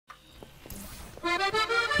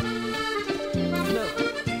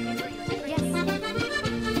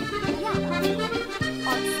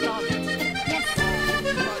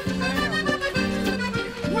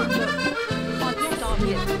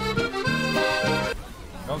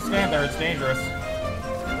Don't stand there, it's dangerous.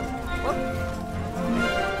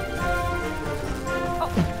 Oh,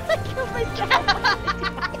 I killed my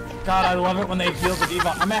cat. God, I love it when they heal the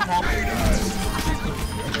diva. I'm at half.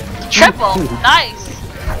 Triple! Nice!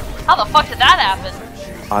 How the fuck did that happen?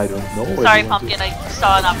 I don't know. Sorry, Pumpkin, I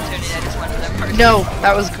saw an opportunity, I just went for there first. No,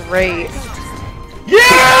 that was great.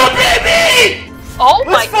 Yeah, baby! Oh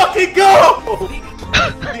my Let's fucking go!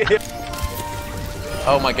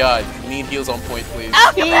 Oh my god, need heals on point, please.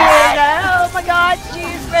 Oh my god,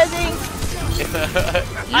 she's rezzing. You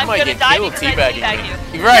I'm might gonna get die killed because I teabagging teabag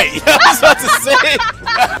me. you. Right, I was about to say!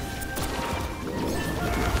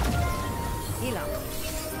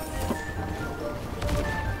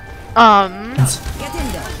 Get in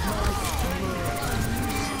there.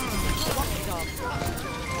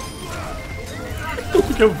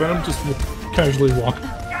 Look how Venom just casually walked.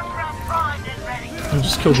 I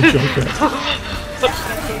just killed the Joker. Sure!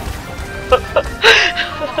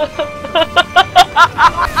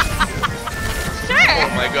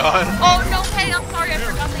 Oh my god. Oh no, hey, I'm sorry, I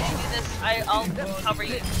forgot that you do this. I'll cover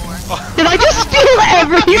you more. Did I just steal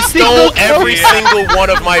every You stole every single one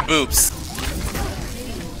of my boops.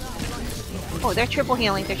 Oh, they're triple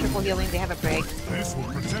healing, they have a break. I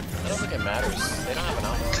don't think it matters. They don't have an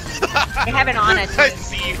on. They have an on it. I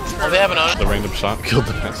see you. Oh, they have an on. The random shot killed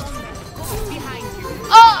the best.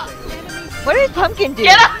 Oh! What did Pumpkin do?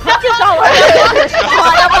 Get up! Pumpkin's all over.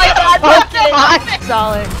 Oh my god, Pumpkin!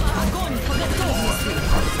 Solid.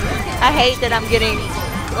 I hate that I'm getting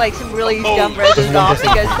like some really dumb reses off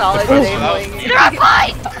because Solid is enabling you. You're on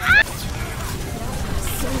fight!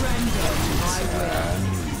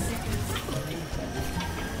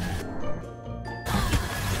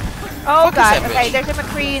 Oh god, that okay, bitch? there's a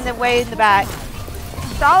McCree in the way in the back.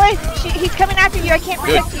 Solid, he's coming after you, I can't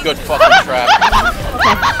protect you. Good fucking trap.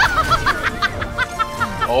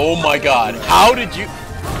 Oh my god, how did you...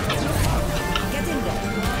 Get in there.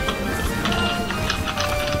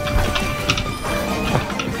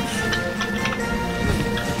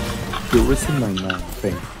 You're risking my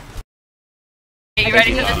thing. Are you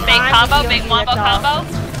ready for this big combo? Big wombo combo?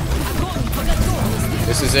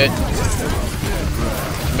 This is it.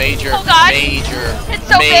 Major, Oh god! major, It's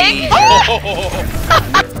so big!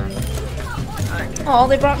 Oh,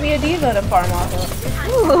 they brought me a diva to farm off of.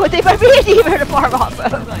 Ooh, they might be a diva to farm off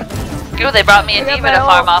of. Ooh, they brought me a diva to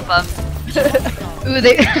farm off of. Ooh,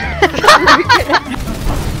 they... I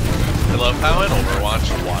love how in Overwatch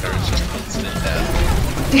the water is just instant death.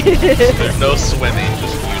 There's no swimming,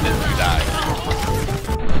 just unit you die.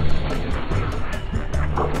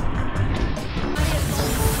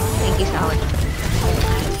 Thank you, Solid.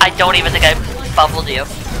 I don't even think I bubbled you.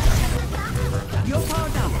 You're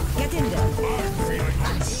powered up. Get in there.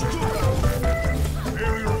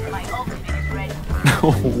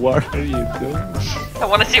 What are you doing? I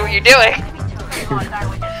want to see what you're doing.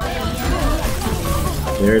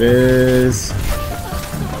 There it is. I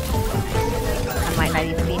might not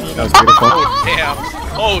even be needed. That was beautiful. Oh damn!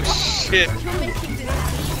 Oh shit!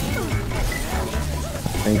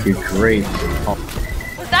 Thank you. Great. Oh,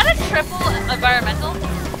 Was that a triple environmental?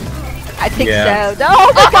 I think Yeah. so. No,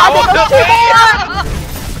 oh my god, that was too bad!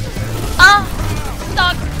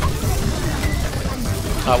 Stuck.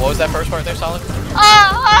 what was that first part there, Solid?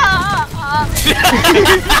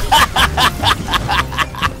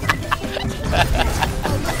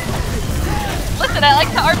 Listen, I like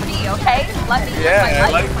to RP, okay? Let me Yeah, live my I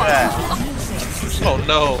life. like that. Oh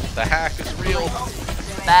no, the hack is real.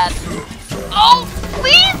 Bad. Oh,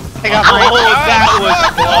 please! I got mine. Oh, that was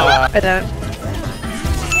fun. I don't.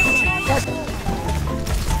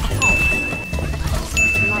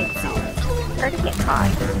 Hard to get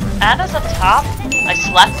caught. Anna's up top. I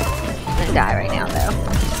slept. I'm gonna die right now, though.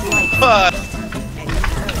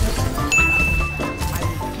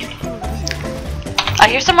 I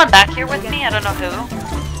hear someone back here with me. I don't know who.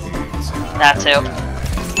 That's who.